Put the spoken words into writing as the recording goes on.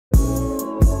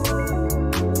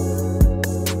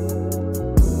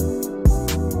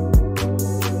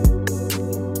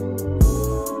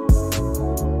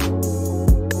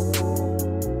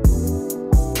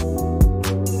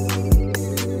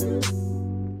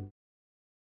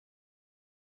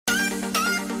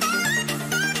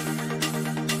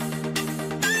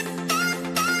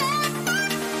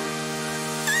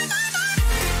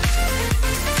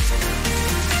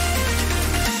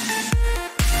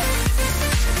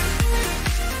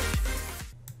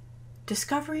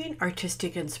Discovering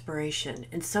artistic inspiration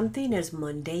in something as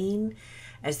mundane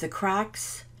as the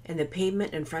cracks in the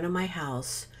pavement in front of my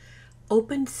house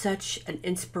opened such an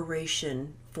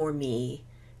inspiration for me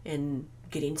in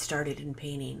getting started in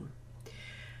painting.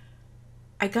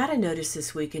 I got a notice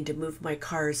this weekend to move my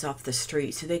cars off the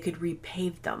street so they could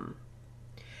repave them.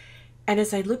 And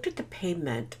as I looked at the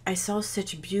pavement, I saw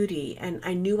such beauty, and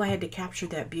I knew I had to capture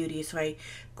that beauty, so I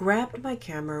grabbed my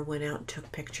camera, went out and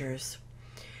took pictures.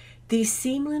 These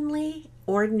seemingly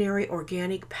ordinary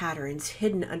organic patterns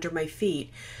hidden under my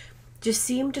feet just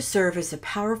seemed to serve as a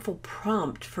powerful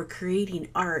prompt for creating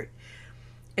art,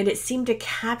 and it seemed to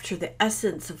capture the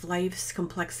essence of life's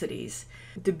complexities.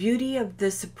 The beauty of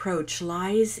this approach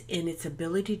lies in its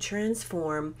ability to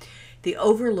transform the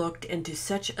overlooked into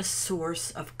such a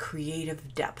source of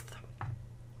creative depth.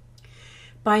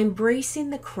 By embracing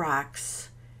the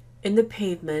cracks in the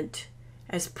pavement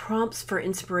as prompts for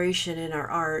inspiration in our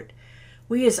art,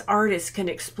 we as artists can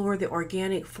explore the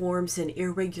organic forms and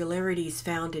irregularities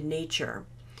found in nature.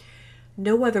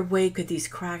 No other way could these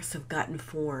cracks have gotten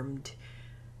formed,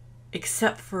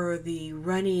 except for the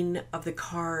running of the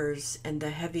cars and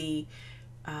the heavy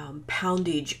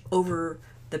poundage over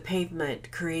the pavement,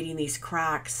 creating these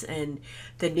cracks, and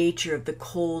the nature of the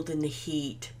cold and the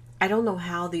heat. I don't know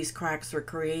how these cracks were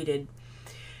created,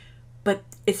 but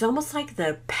it's almost like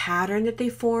the pattern that they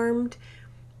formed.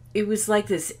 It was like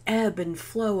this ebb and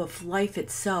flow of life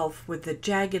itself, with the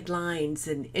jagged lines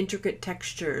and intricate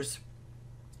textures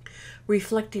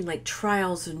reflecting like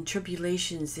trials and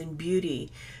tribulations and beauty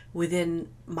within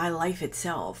my life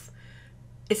itself.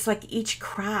 It's like each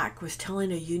crack was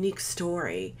telling a unique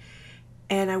story,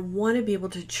 and I want to be able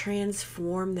to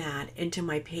transform that into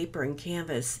my paper and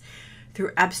canvas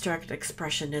through abstract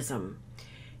expressionism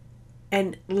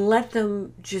and let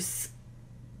them just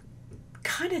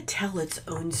kind of tell its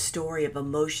own story of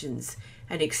emotions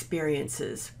and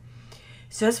experiences.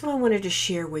 So that's what I wanted to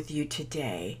share with you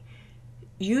today,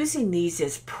 using these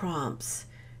as prompts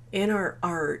in our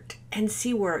art and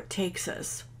see where it takes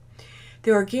us.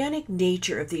 The organic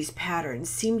nature of these patterns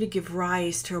seem to give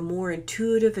rise to a more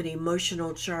intuitive and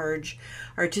emotional charged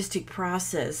artistic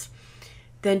process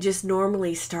than just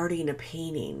normally starting a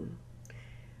painting.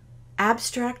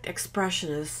 Abstract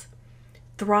expressionist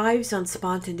thrives on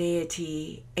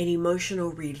spontaneity and emotional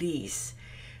release,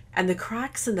 and the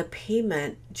cracks in the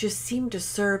pavement just seem to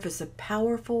serve as a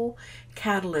powerful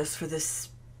catalyst for this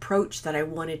approach that I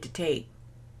wanted to take.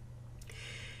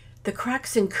 The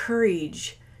cracks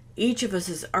encourage each of us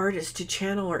as artists to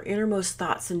channel our innermost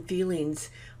thoughts and feelings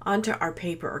onto our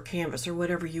paper or canvas or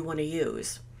whatever you want to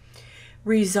use,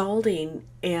 resulting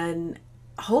in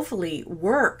hopefully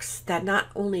works that not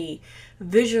only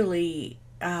visually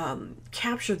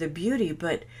capture the beauty,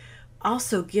 but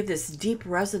also give this deep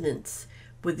resonance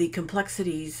with the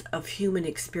complexities of human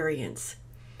experience.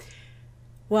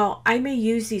 While I may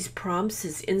use these prompts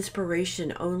as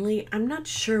inspiration only, I'm not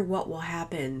sure what will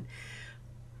happen.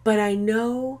 But I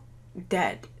know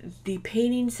that the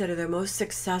paintings that are the most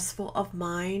successful of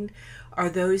mine are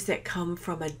those that come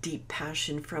from a deep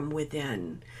passion from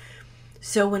within.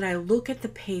 So when I look at the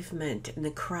pavement and the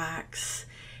cracks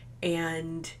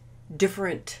and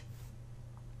different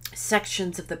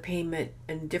sections of the pavement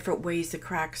and different ways the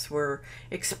cracks were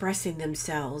expressing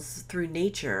themselves through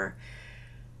nature,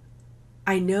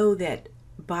 I know that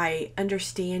by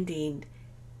understanding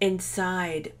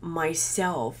inside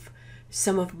myself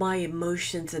some of my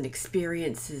emotions and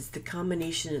experiences, the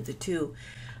combination of the two,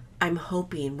 I'm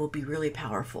hoping will be really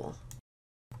powerful.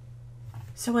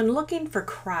 So when looking for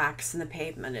cracks in the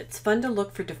pavement, it's fun to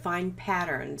look for defined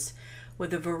patterns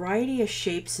with a variety of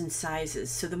shapes and sizes.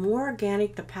 So the more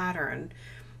organic the pattern,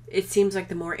 it seems like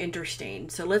the more interesting.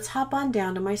 So let's hop on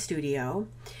down to my studio.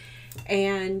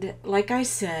 And like I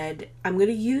said, I'm going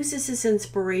to use this as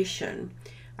inspiration.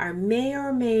 I may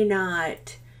or may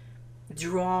not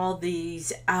draw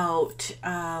these out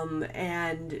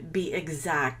and be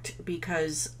exact,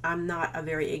 because I'm not a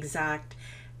very exact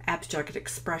abstract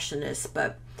expressionist,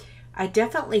 but I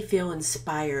definitely feel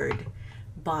inspired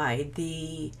by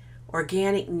the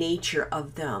organic nature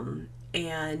of them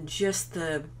and just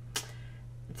the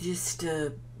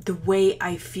way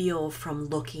I feel from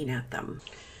looking at them.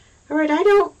 All right, I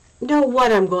don't know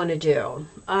what I'm going to do.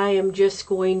 I am just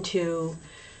going to,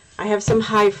 I have some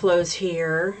high flows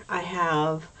here. I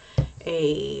have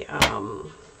a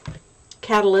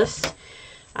catalyst.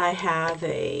 I have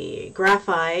a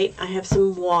graphite. I have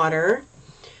some water.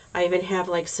 I even have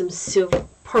like some silver,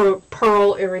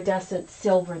 pearl iridescent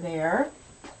silver there.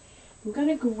 I'm going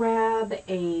to grab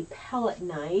a palette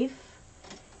knife.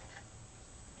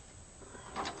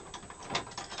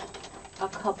 a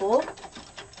couple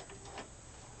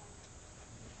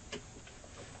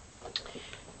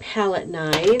palette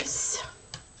knives.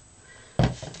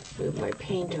 Move my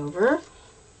paint over.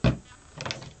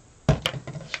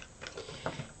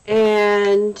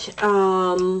 And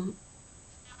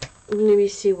let me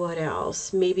see what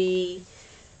else. Maybe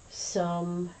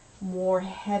some more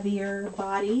heavier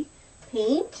body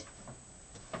paint.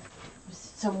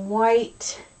 Some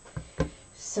white,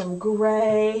 some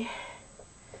gray.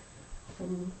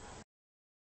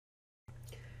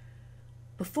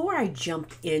 Before I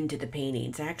jump into the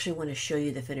paintings, I actually want to show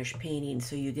you the finished painting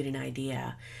so you get an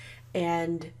idea.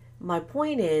 And my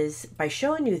point is, by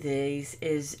showing you these,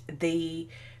 is the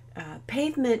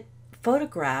pavement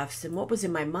photographs and what was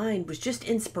in my mind was just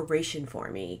inspiration for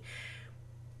me.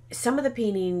 Some of the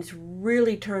paintings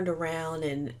really turned around,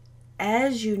 and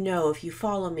as you know, if you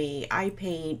follow me, I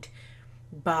paint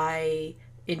by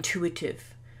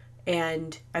intuitive.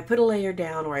 And I put a layer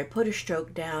down or I put a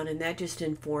stroke down, and that just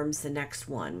informs the next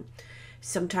one.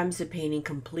 Sometimes the painting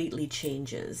completely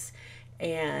changes.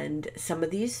 And some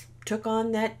of these took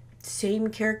on that same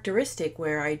characteristic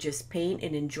where I just paint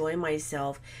and enjoy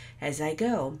myself as I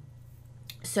go.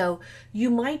 So you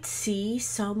might see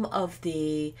some of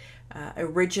the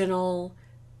original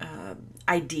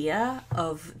idea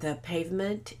of the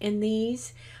pavement in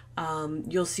these.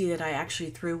 You'll see that I actually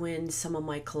threw in some of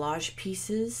my collage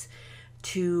pieces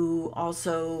to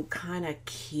also kind of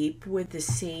keep with the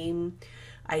same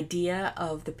idea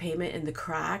of the pavement and the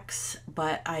cracks,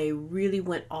 but I really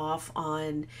went off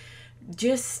on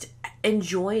just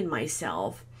enjoying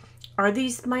myself. Are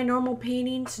these my normal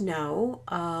paintings? No.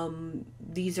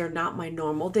 These are not my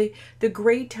normal. The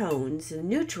gray tones and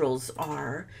neutrals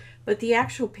are, but the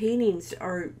actual paintings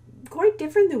are quite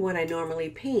different than what I normally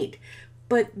paint.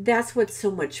 But that's what's so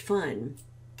much fun.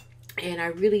 And I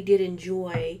really did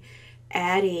enjoy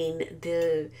adding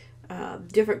the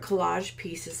different collage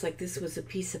pieces. Like this was a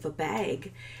piece of a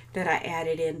bag that I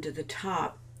added into the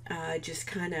top. Just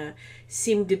kind of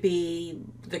seemed to be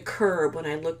the curb. When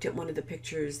I looked at one of the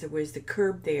pictures, there was the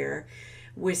curb there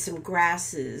with some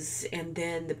grasses and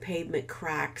then the pavement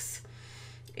cracks.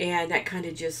 And that kind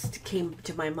of just came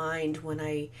to my mind when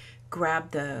I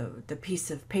grabbed the piece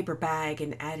of paper bag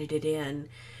and added it in.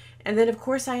 And then of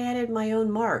course I added my own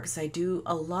marks. I do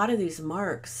a lot of these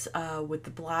marks with the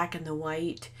black and the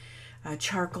white,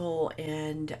 charcoal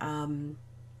and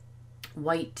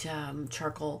white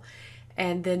charcoal.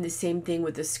 And then the same thing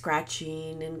with the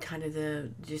scratching and kind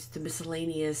of just the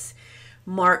miscellaneous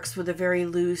marks with a very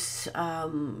loose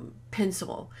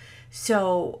pencil.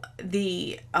 So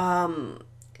the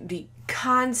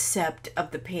concept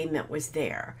of the pavement was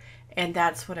there, and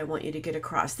that's what I want you to get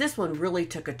across. This one really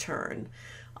took a turn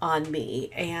on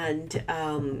me, and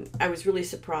I was really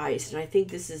surprised. And I think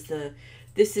this is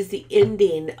the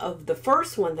ending of the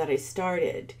first one that I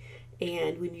started.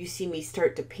 And when you see me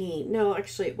start to paint, no,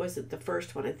 actually it wasn't the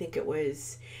first one. I think it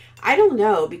was, I don't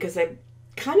know, because I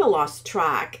kind of lost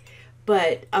track.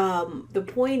 But the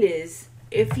point is,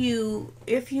 if you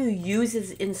use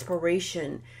as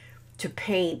inspiration to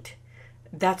paint,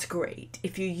 that's great.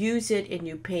 If you use it and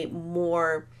you paint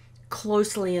more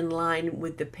closely in line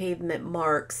with the pavement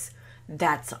marks,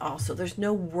 that's also, there's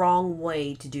no wrong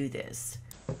way to do this.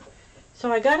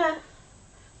 So I got a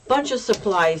bunch of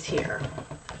supplies here.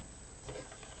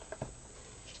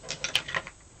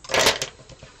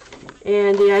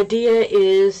 And the idea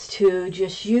is to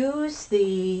just use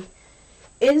the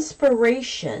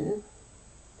inspiration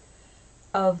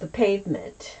of the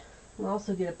pavement. I'll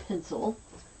also get a pencil.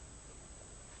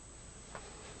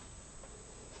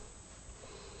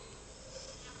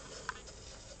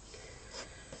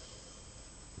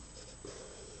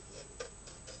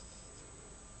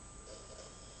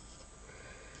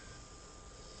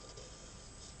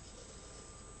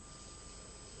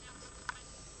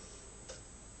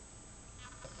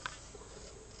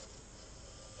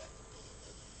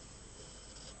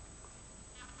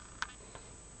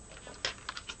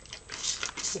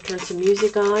 I'll turn some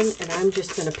music on, and I'm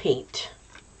just going to paint.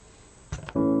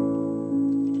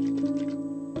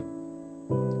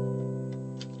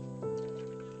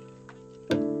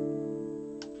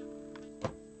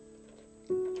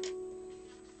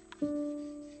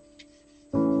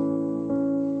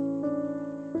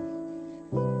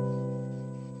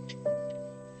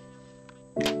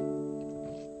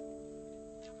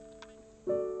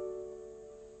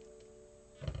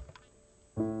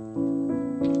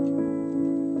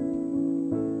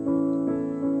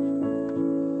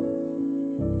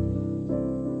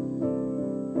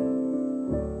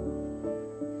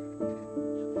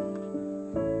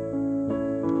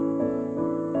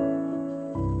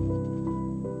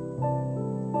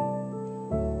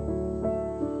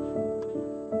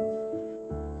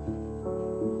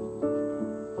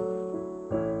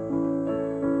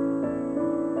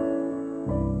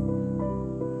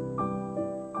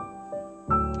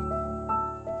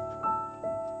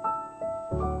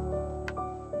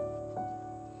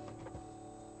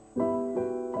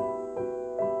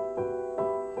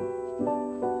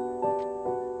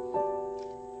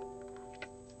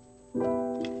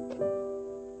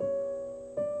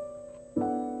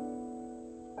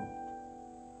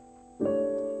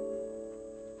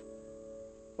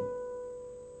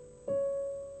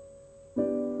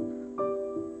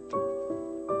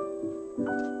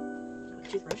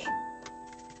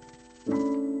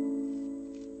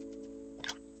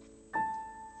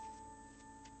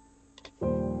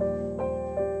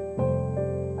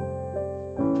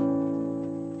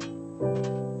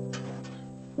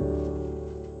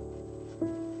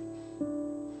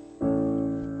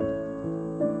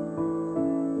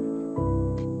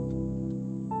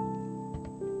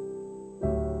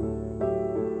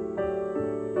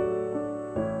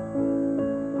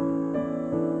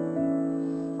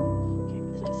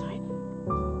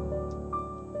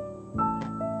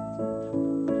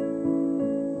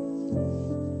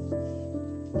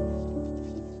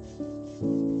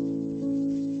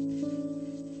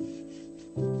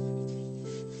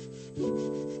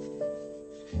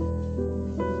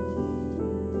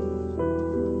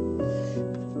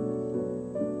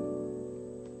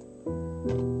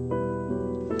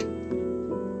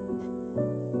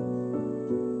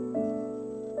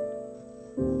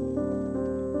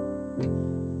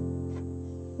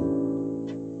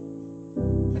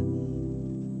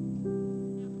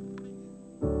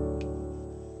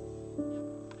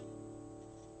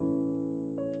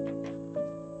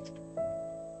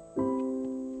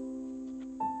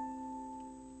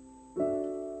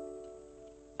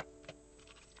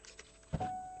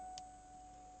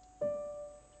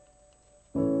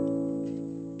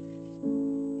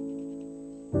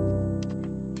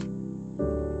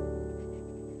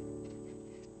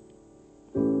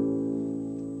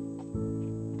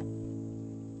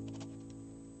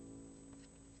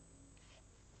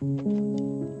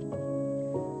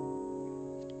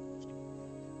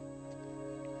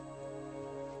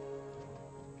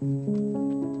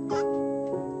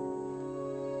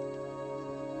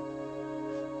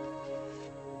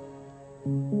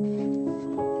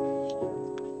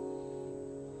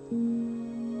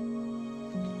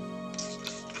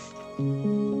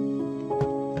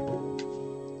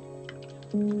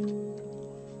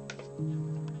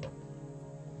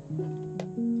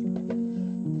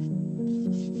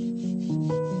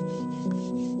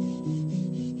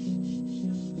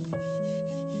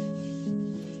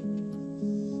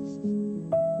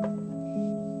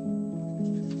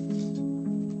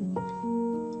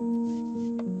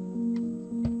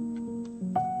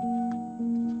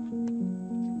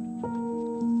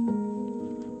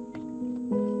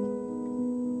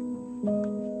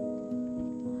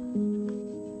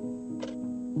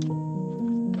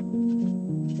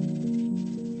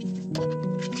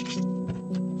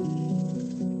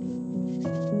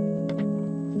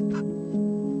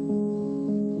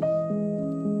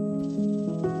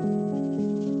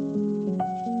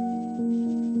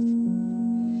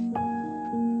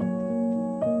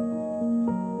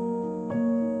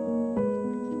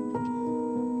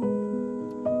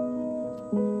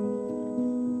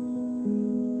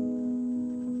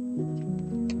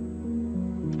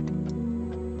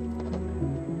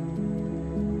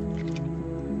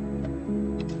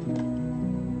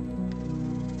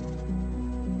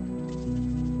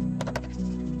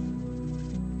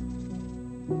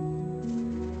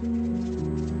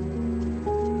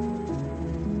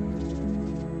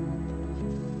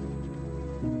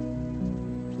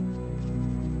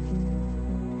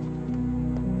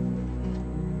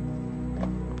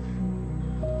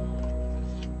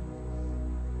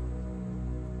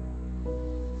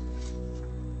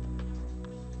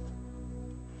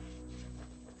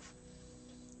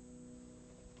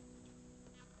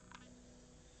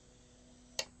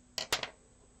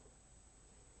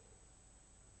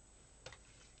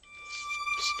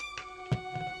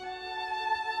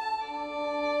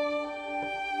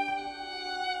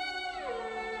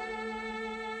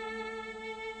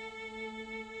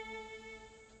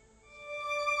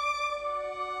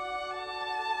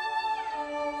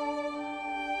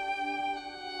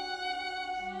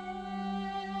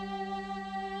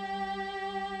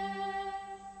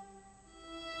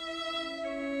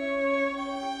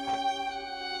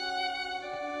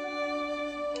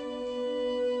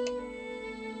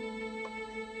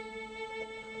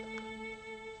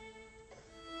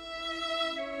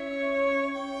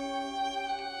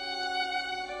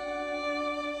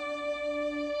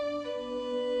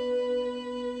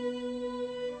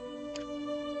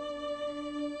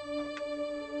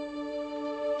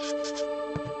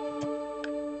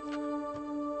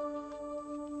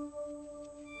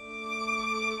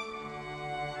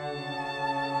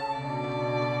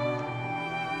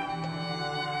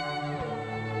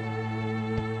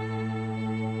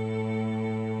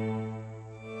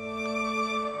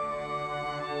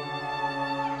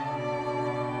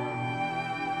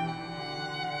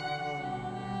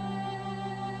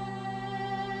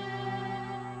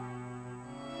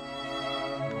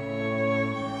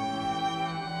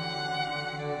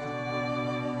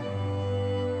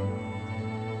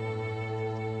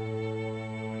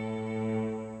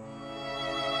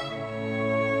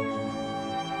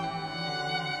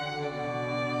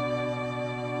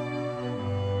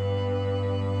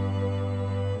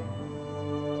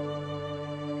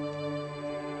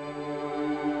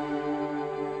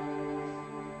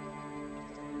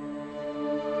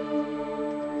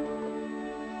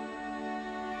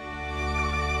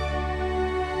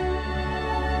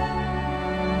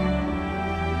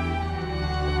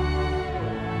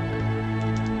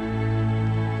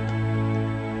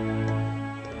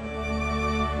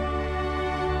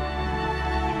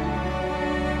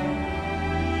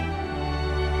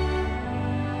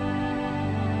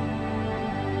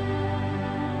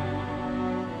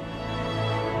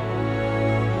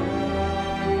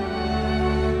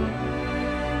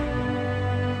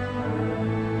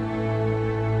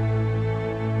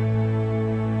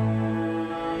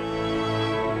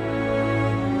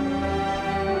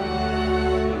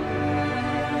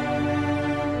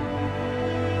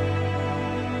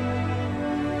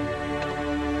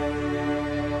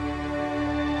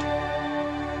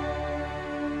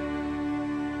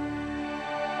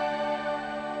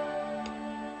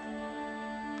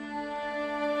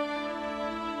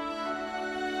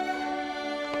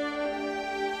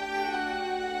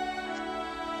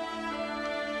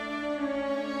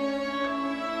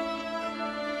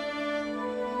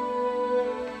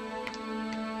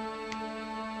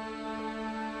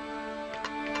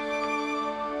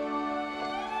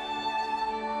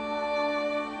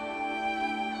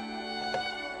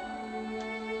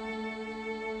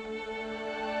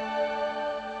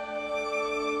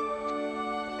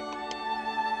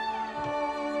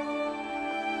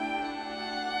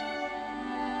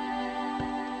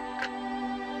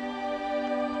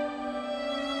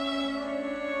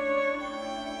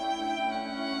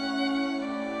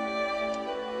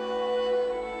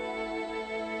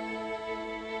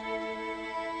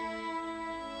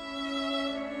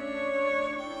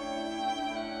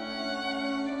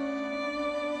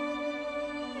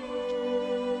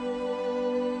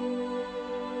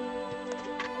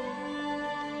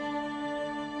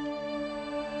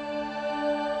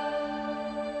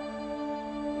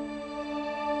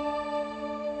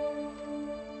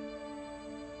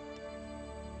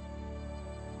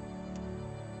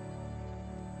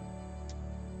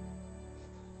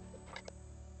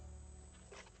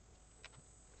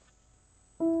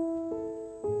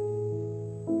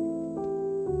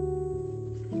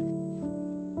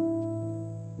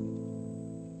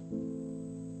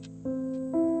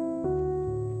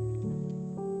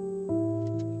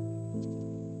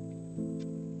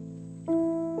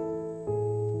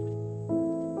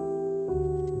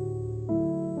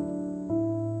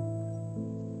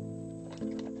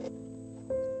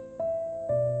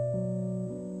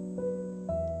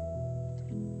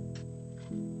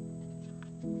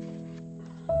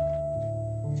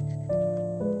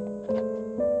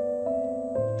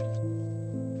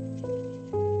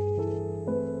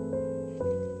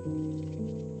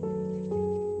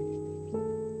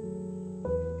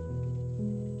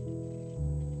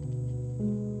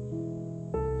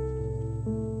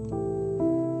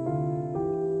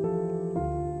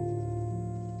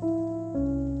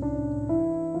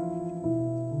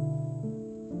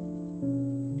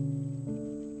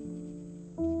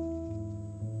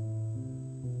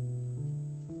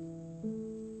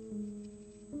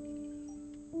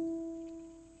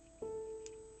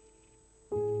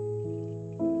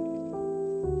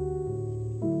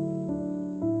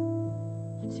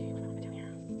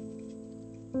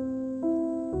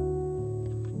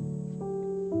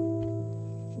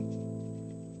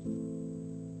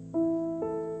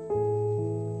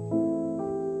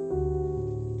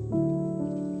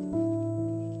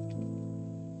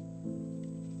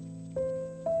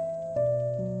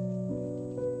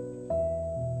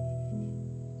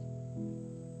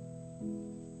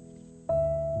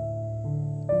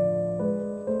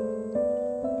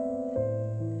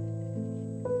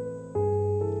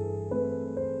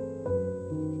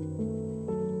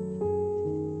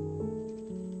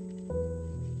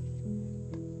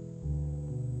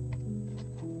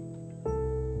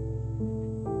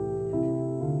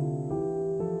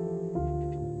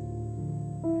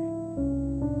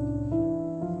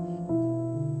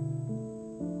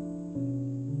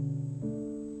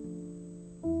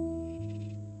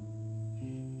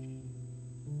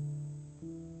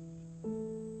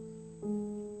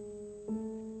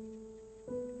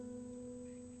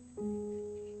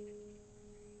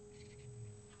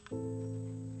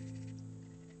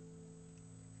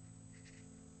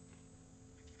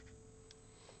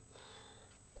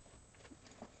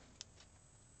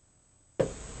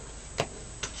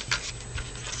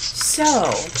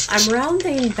 So I'm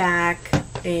rounding back,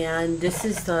 and this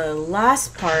is the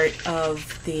last part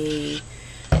of the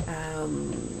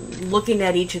looking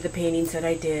at each of the paintings that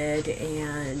I did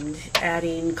and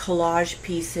adding collage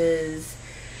pieces.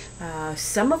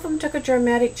 Some of them took a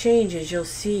dramatic change, as you'll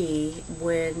see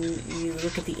when you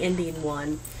look at the ending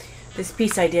one. This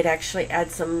piece I did actually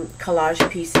add some collage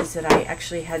pieces that I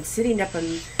actually had sitting up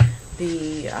on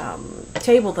the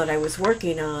table that I was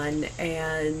working on,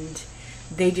 and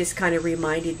they just kind of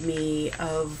reminded me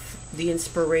of the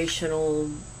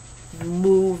inspirational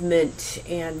movement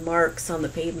and marks on the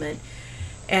pavement,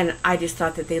 and I just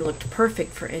thought that they looked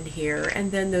perfect for in here.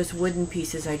 And then those wooden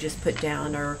pieces I just put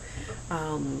down are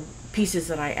pieces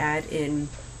that I add in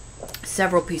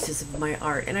several pieces of my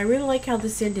art, and I really like how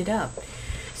this ended up.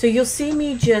 So you'll see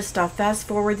me just, I'll fast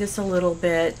forward this a little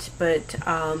bit, but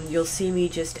you'll see me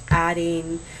just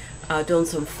adding, doing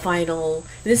some final,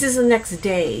 this is the next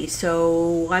day,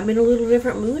 so I'm in a little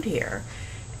different mood here.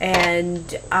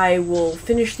 And I will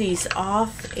finish these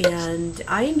off, and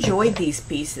I enjoyed these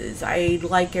pieces. I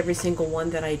like every single one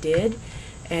that I did.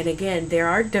 And again, they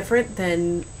are different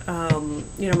than,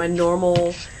 you know, my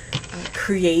normal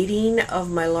creating of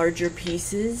my larger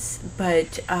pieces,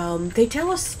 but they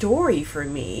tell a story for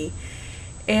me.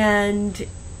 And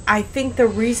I think the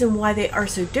reason why they are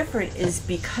so different is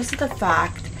because of the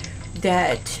fact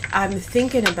that I'm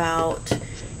thinking about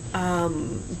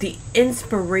the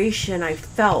inspiration I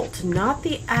felt, not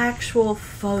the actual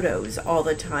photos all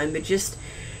the time, but just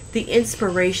the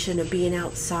inspiration of being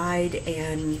outside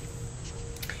and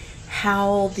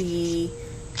how the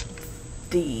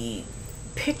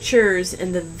pictures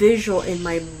and the visual in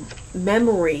my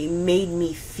memory made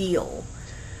me feel.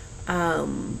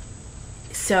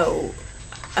 So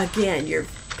again, your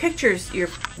pictures, your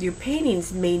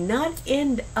paintings may not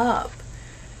end up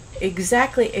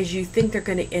exactly as you think they're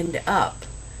going to end up,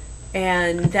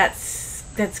 and that's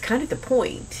kind of the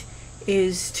point,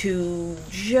 is to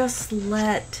just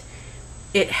let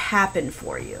it happen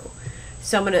for you.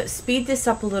 So I'm going to speed this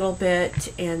up a little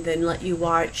bit and then let you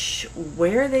watch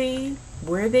where they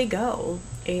go,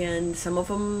 and some of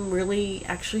them really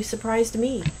actually surprised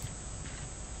me.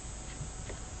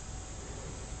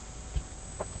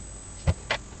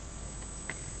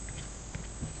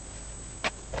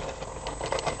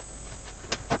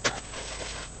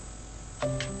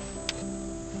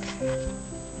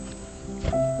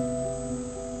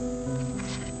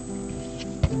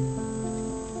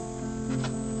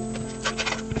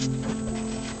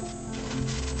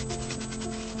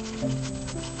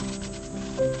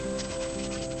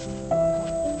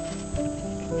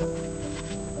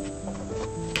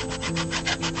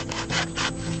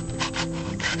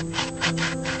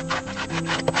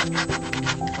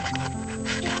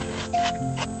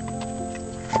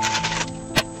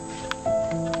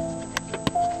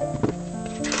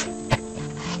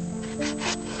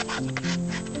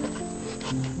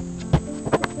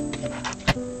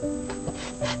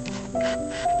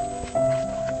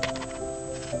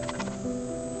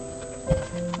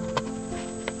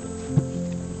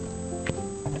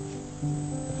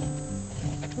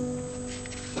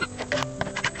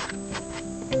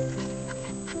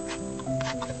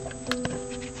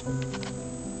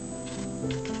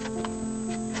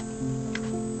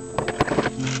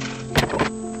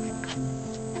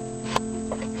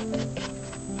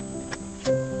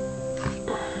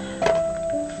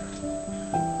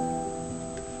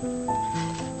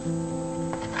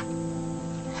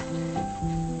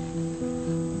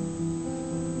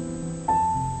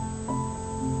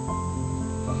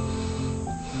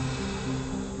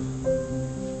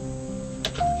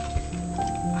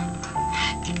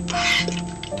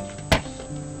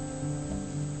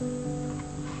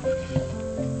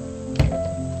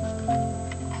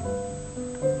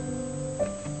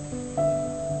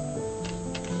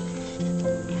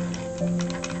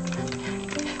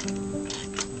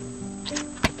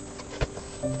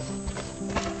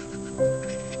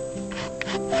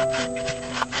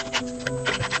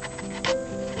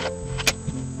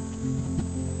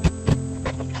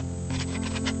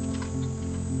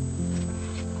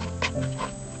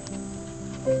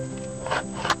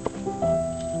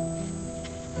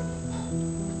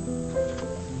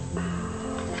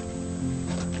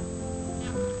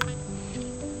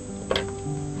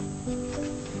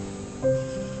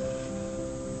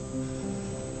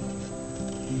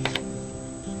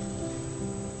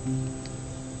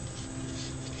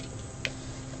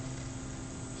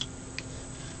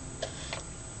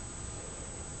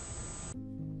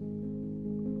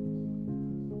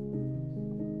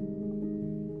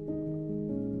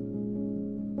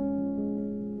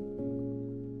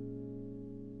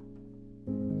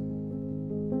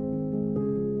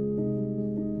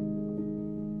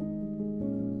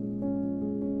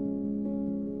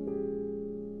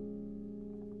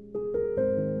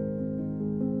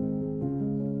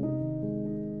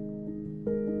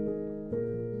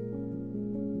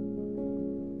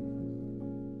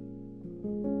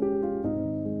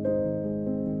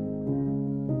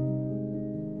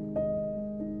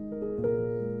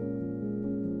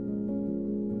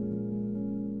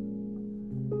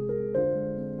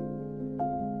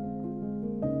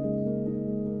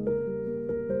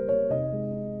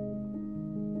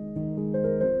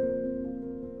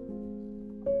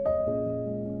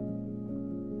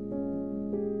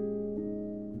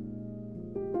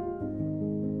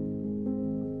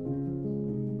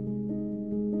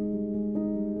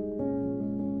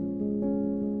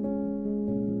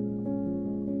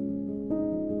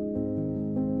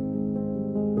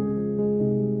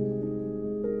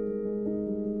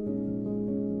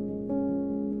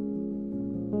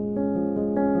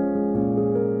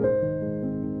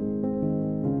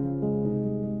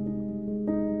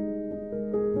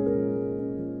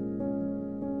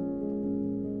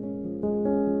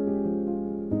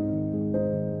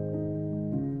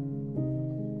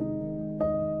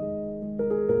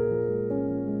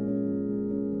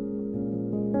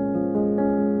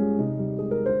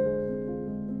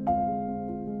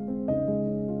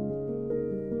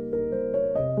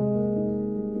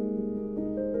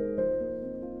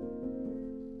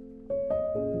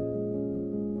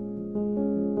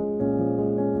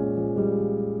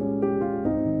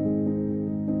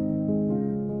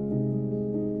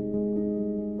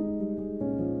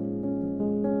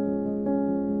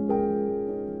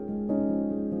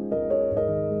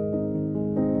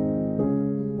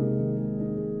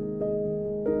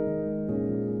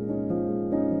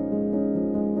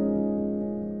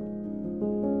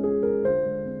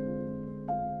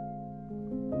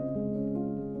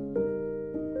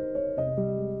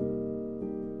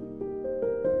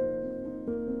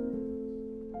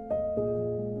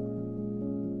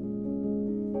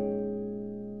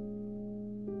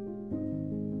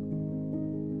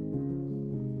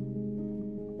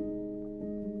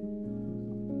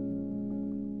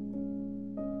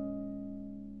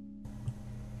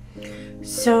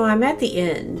 So I'm at the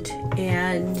end,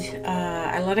 and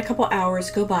I let a couple hours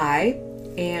go by,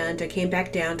 and I came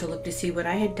back down to look to see what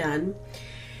I had done.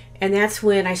 And that's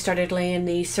when I started laying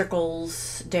these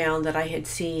circles down that I had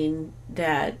seen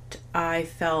that I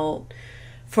felt,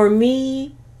 for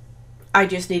me, I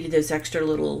just needed those extra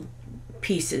little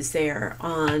pieces there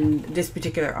on this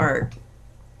particular art.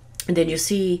 And then you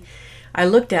see, I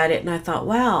looked at it and I thought,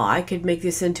 wow, I could make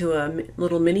this into a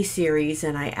little mini series.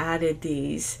 And I added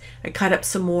these, I cut up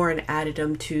some more and added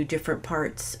them to different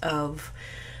parts of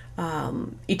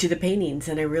each of the paintings.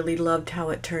 And I really loved how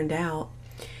it turned out.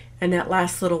 And that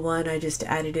last little one, I just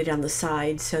added it on the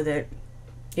side so that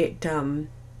it,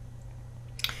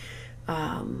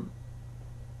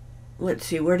 let's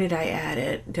see, where did I add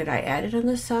it? Did I add it on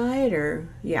the side? Or,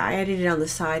 yeah, I added it on the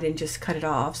side and just cut it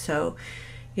off. So,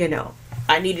 you know,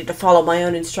 I needed to follow my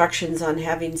own instructions on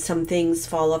having some things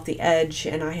fall off the edge,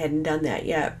 and I hadn't done that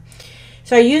yet.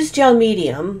 So I used gel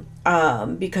medium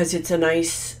because it's a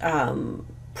nice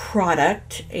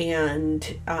product,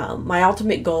 and my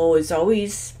ultimate goal is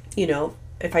always, you know,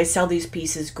 if I sell these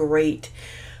pieces, great.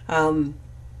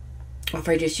 If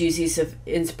I just use these of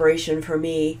inspiration for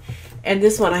me. And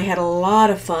this one, I had a lot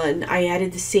of fun. I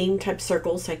added the same type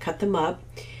circles. I cut them up.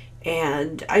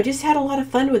 And I just had a lot of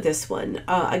fun with this one.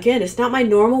 Again, it's not my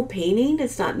normal painting.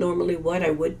 It's not normally what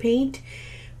I would paint.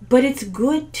 But it's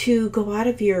good to go out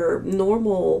of your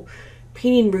normal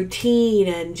painting routine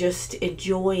and just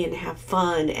enjoy and have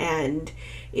fun. And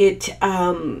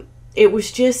it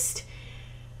was just,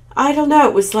 I don't know,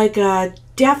 it was like a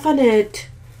definite,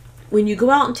 when you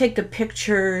go out and take the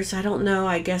pictures, I don't know,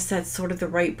 I guess that's sort of the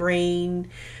right brain.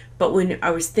 But when I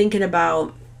was thinking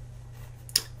about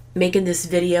making this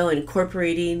video,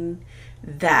 incorporating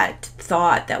that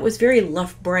thought, that was very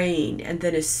left brain. And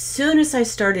then as soon as I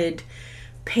started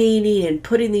painting and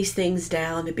putting these things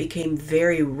down, it became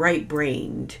very right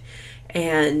brained.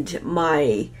 And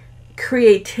my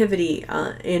creativity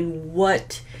in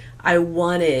what I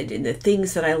wanted and the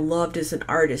things that I loved as an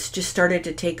artist just started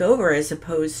to take over, as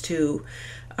opposed to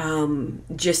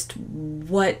just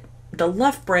what the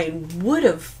left brain would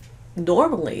have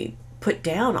normally put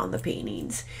down on the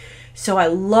paintings. So I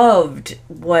loved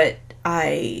what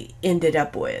I ended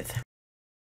up with.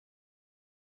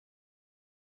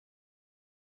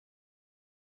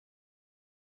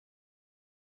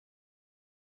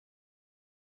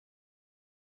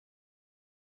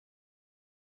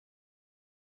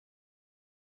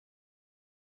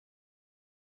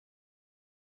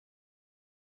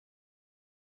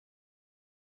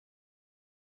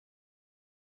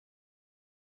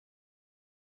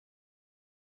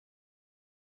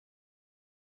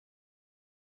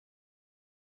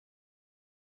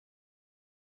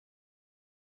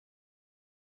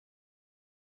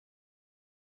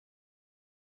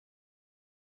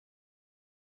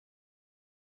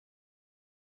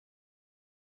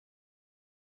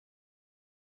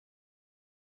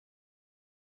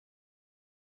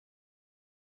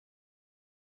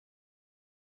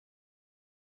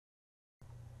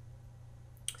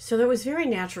 So that was very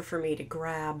natural for me to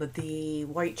grab the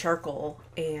white charcoal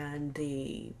and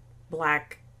the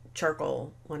black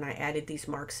charcoal when I added these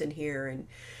marks in here,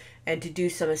 and to do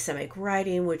some asemic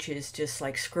writing, which is just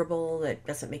like scribble that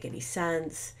doesn't make any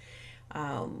sense.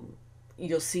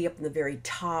 You'll see up in the very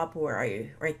top where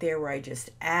right there where I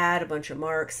just add a bunch of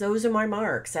marks. Those are my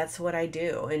marks. That's what I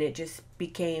do. And it just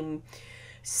became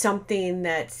something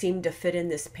that seemed to fit in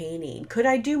this painting. Could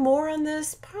I do more on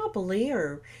this? Probably,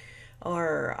 or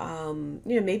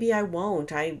you know, maybe I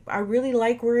won't. I really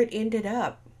like where it ended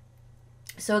up.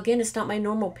 So again, it's not my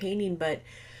normal painting, but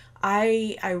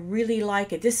I really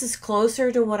like it. This is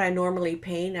closer to what I normally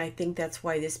paint. I think that's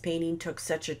why this painting took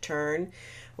such a turn,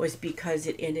 was because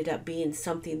it ended up being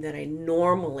something that I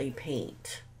normally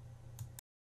paint.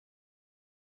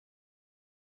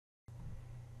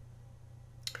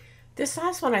 This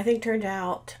last one I think turned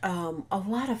out a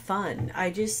lot of fun. I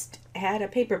just had a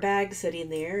paper bag sitting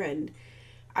there, and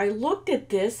I looked at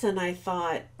this and I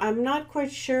thought, I'm not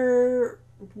quite sure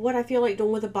what I feel like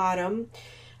doing with the bottom.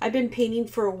 I've been painting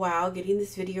for a while, getting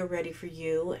this video ready for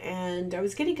you, and I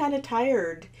was getting kind of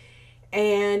tired.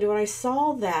 And when I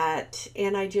saw that,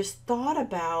 and I just thought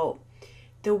about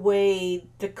the way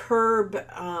the curb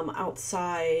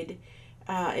outside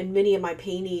in many of my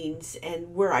paintings,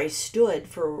 and where I stood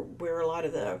for where a lot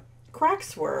of the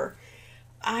cracks were,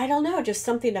 I don't know, just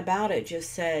something about it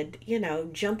just said, you know,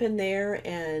 jump in there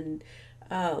and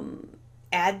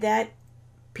add that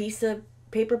piece of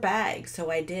paper bag. So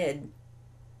I did.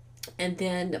 And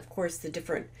then, of course, the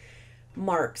different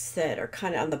marks that are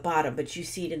kind of on the bottom, but you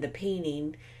see it in the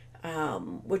painting,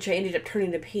 which I ended up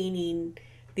turning the painting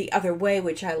the other way,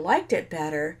 which I liked it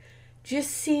better,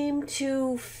 just seemed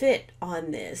to fit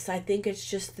on this. I think it's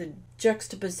just the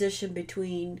juxtaposition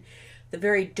between the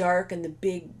very dark and the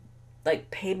big,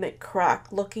 like pavement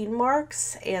crack looking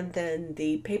marks, and then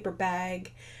the paper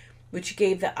bag, which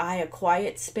gave the eye a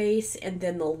quiet space, and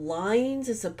then the lines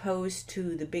as opposed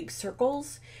to the big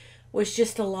circles was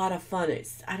just a lot of fun.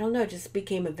 I don't know, it just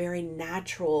became a very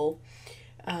natural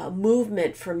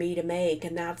movement for me to make.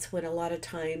 And that's when a lot of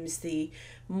times the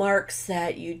marks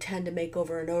that you tend to make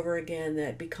over and over again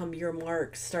that become your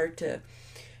marks start to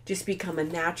just become a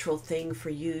natural thing for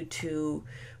you to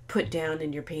put down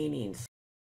in your paintings.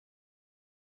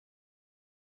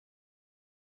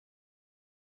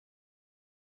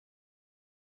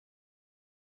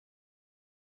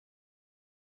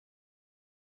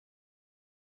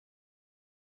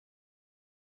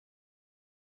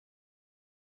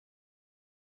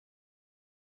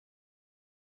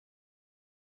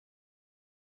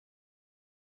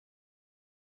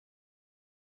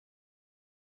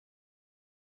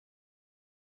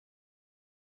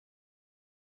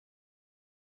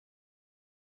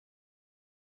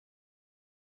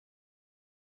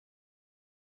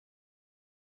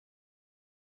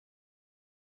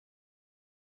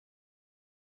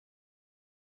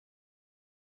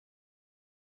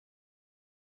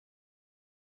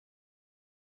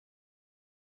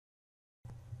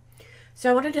 So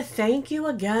I wanted to thank you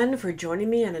again for joining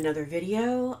me on another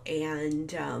video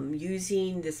and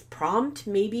using this prompt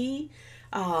maybe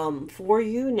for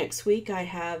you. Next week I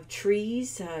have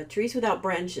trees without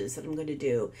branches that I'm going to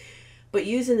do. But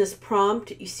using this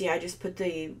prompt, you see I just put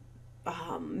the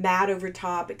mat over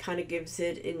top. It kind of gives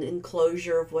it an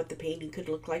enclosure of what the painting could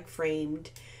look like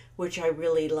framed, which I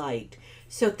really liked.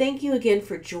 So thank you again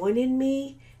for joining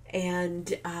me.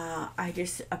 And I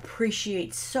just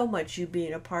appreciate so much you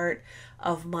being a part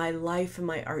of my life and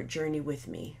my art journey with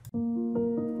me.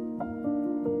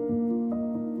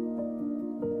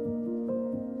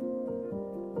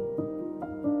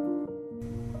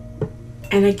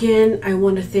 And again, I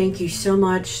want to thank you so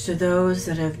much to those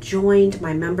that have joined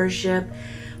my membership.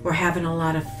 We're having a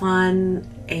lot of fun,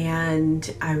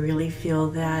 and I really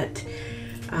feel that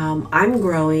I'm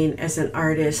growing as an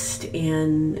artist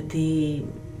in the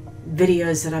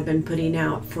videos that I've been putting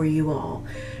out for you all.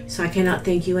 So I cannot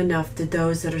thank you enough to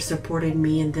those that are supporting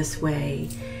me in this way.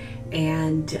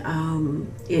 And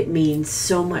it means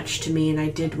so much to me, and I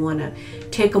did want to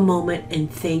take a moment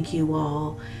and thank you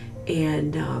all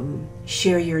and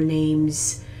share your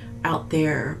names out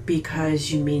there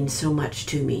because you mean so much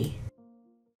to me.